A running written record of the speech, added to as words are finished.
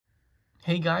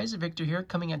Hey guys, Victor here,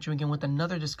 coming at you again with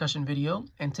another discussion video,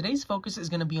 and today's focus is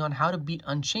going to be on how to beat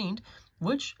Unchained,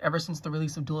 which, ever since the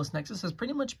release of Duelist Nexus, has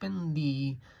pretty much been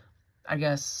the,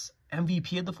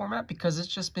 MVP of the format, because it's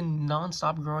just been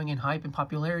non-stop growing in hype and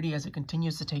popularity as it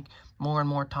continues to take more and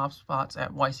more top spots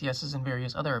at YCSs and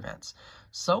various other events.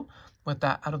 So, with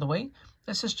that out of the way,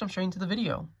 let's just jump straight into the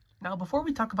video. Now, before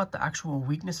we talk about the actual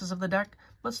weaknesses of the deck,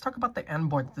 let's talk about the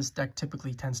end board that this deck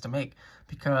typically tends to make,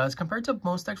 because compared to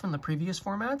most decks from the previous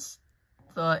formats,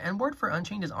 the end board for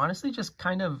Unchained is honestly just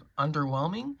kind of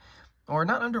underwhelming, or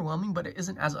not underwhelming, but it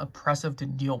isn't as oppressive to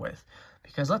deal with.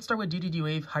 Because let's start with DDD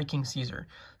Wave High King Caesar.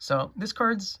 So this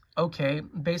card's okay.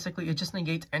 Basically, it just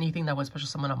negates anything that would special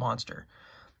summon a monster.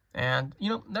 And,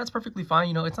 that's perfectly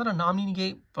fine. It's not a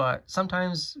omni-negate, but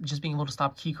sometimes just being able to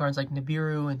stop key cards like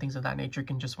Nibiru and things of that nature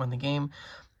can just win the game.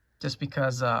 Just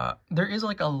because there is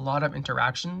like a lot of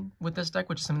interaction with this deck,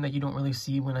 which is something that you don't really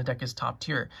see when a deck is top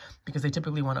tier. Because they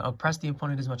typically want to oppress the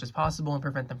opponent as much as possible and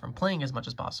prevent them from playing as much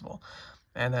as possible.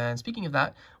 And then speaking of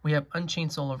that, we have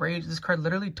Unchained Soul of Rage. This card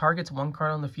literally targets one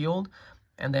card on the field,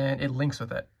 and then it links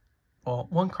with it. Well,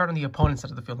 one card on the opponent's side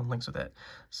of the field and links with it.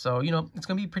 So, it's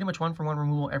going to be pretty much 1-for-1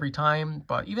 removal every time,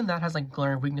 but even that has like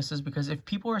glaring weaknesses, because if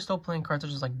people are still playing cards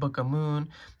such as like Book of Moon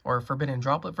or Forbidden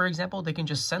Droplet, for example, they can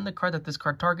just send the card that this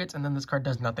card targets, and then this card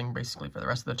does nothing basically for the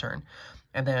rest of the turn.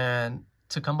 And then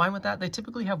to combine with that, they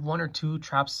typically have 1 or 2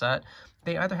 traps set.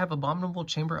 They either have Abominable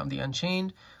Chamber of the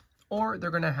Unchained, or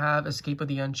they're going to have Escape of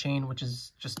the Unchained, which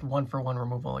is just 1-for-1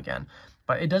 removal again.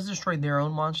 But it does destroy their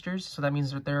own monsters, so that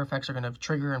means that their effects are going to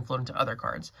trigger and float into other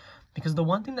cards. Because the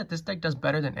one thing that this deck does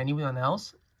better than anyone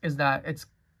else is that it's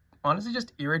honestly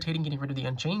just irritating getting rid of the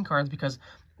Unchained cards, because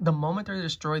the moment they're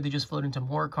destroyed, they just float into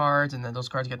more cards, and then those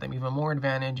cards get them even more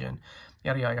advantage, and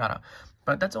yada yada yada.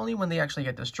 But that's only when they actually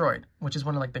get destroyed, which is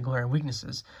one of like the glaring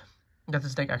weaknesses that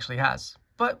this deck actually has.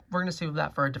 But we're going to save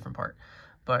that for a different part.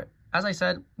 But as I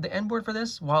said, the end board for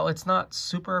this, while it's not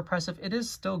super oppressive, it is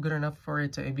still good enough for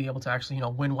it to be able to actually,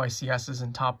 win YCSs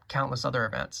and top countless other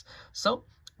events. So,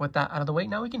 with that out of the way,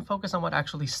 now we can focus on what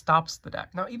actually stops the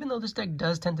deck. Now, even though this deck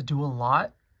does tend to do a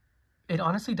lot, it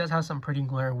honestly does have some pretty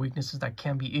glaring weaknesses that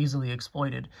can be easily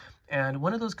exploited. And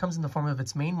one of those comes in the form of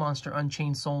its main monster,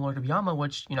 Unchained Soul Lord of Yama,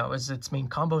 which, is its main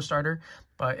combo starter,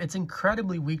 but it's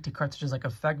incredibly weak to cards such as like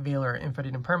Effect Veiler or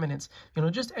Infinite Impermanence.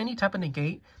 Just any type of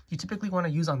negate you typically want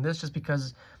to use on this, just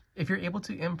because if you're able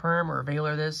to Imperm or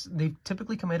Veiler this, they've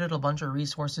typically committed a bunch of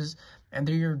resources, and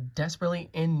they're desperately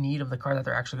in need of the card that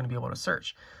they're actually going to be able to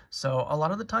search. So a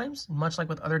lot of the times, much like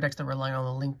with other decks that rely on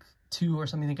the Link 2 or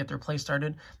something to get their play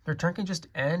started, their turn can just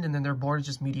end, and then their board is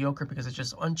just mediocre because it's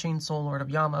just Unchained Soul Lord of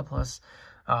Yama plus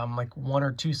like 1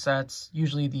 or 2 sets,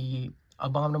 usually the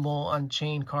Abominable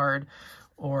Unchained card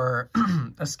or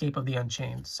Escape of the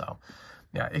Unchained. So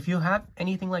yeah, if you have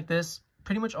anything like this,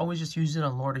 pretty much always just use it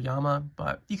on Lord of Yama.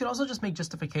 But you could also just make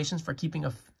justifications for keeping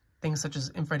things such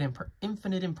as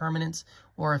Infinite Impermanence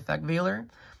or Effect Veiler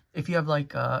if you have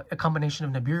like a combination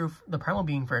of Nibiru, the Primal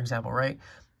Being, for example, right?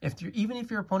 Even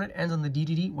if your opponent ends on the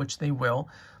DDD, which they will,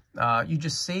 you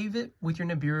just save it with your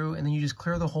Nibiru, and then you just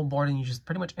clear the whole board, and you just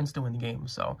pretty much insta win the game.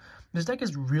 So this deck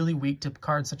is really weak to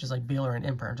cards such as like Veiler and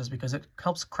Imperm, just because it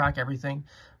helps crack everything.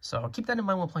 So keep that in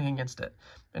mind when playing against it.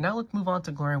 And now let's move on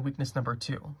to glaring weakness number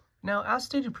 2. Now, as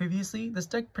stated previously, this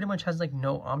deck pretty much has like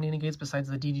no Omni-Negates besides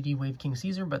the DDD Wave King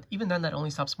Caesar, but even then that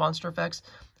only stops monster effects,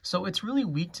 so it's really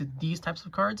weak to these types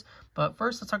of cards. But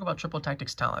first, let's talk about Triple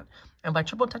Tactics Talent. And by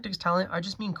Triple Tactics Talent, I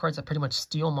just mean cards that pretty much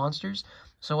steal monsters.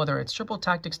 So whether it's Triple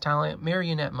Tactics Talent,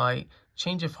 Marionette Might,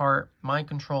 Change of Heart, Mind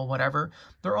Control, whatever,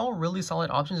 they're all really solid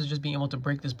options of just being able to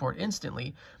break this board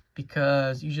instantly,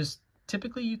 because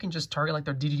typically you can just target like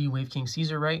their DDD Wave King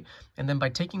Caesar, right? And then by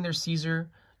taking their Caesar,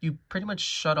 you pretty much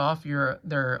shut off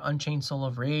their Unchained Soul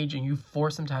of Rage, and you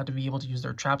force them to have to be able to use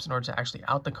their traps in order to actually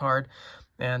out the card.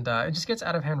 And it just gets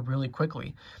out of hand really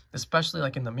quickly, especially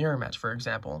like in the mirror match, for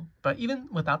example. But even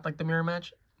without like the mirror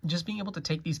match, just being able to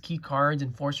take these key cards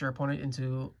and force your opponent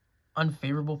into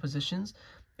unfavorable positions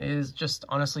is just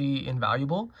honestly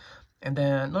invaluable. And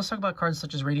then let's talk about cards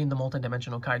such as Radiant the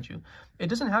Multidimensional Kaiju. It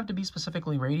doesn't have to be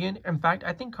specifically Radiant. In fact,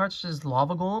 I think cards such as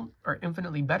Lava Golem are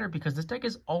infinitely better, because this deck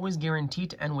is always guaranteed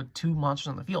to end with 2 monsters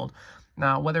on the field.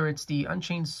 Now, whether it's the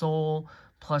Unchained Soul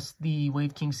plus the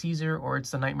Wave King Caesar, or it's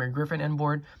the Nightmare Griffin end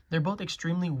board, they're both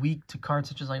extremely weak to cards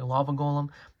such as like Lava Golem.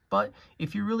 But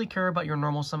if you really care about your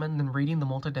normal summon, then Radiant the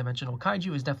Multidimensional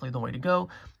Kaiju is definitely the way to go,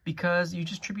 because you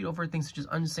just tribute over things such as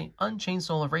Unchained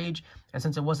Soul of Rage, and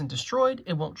since it wasn't destroyed,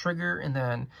 it won't trigger, and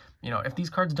then, if these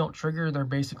cards don't trigger, they're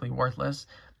basically worthless,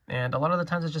 and a lot of the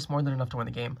times it's just more than enough to win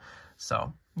the game.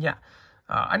 So, yeah.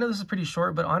 I know this is pretty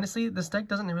short, but honestly, this deck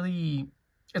doesn't really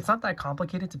it's not that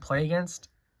complicated to play against.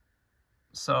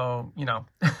 So, you know,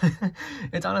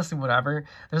 it's honestly whatever.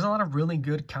 There's a lot of really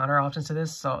good counter options to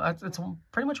this. So it's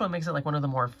pretty much what makes it like one of the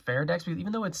more fair decks, because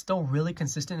even though it's still really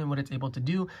consistent in what it's able to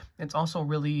do, it's also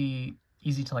really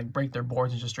easy to like break their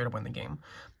boards and just straight up win the game.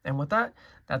 And with that,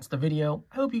 that's the video.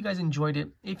 I hope you guys enjoyed it.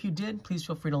 If you did, please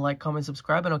feel free to like, comment,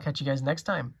 subscribe, and I'll catch you guys next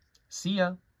time. See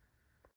ya.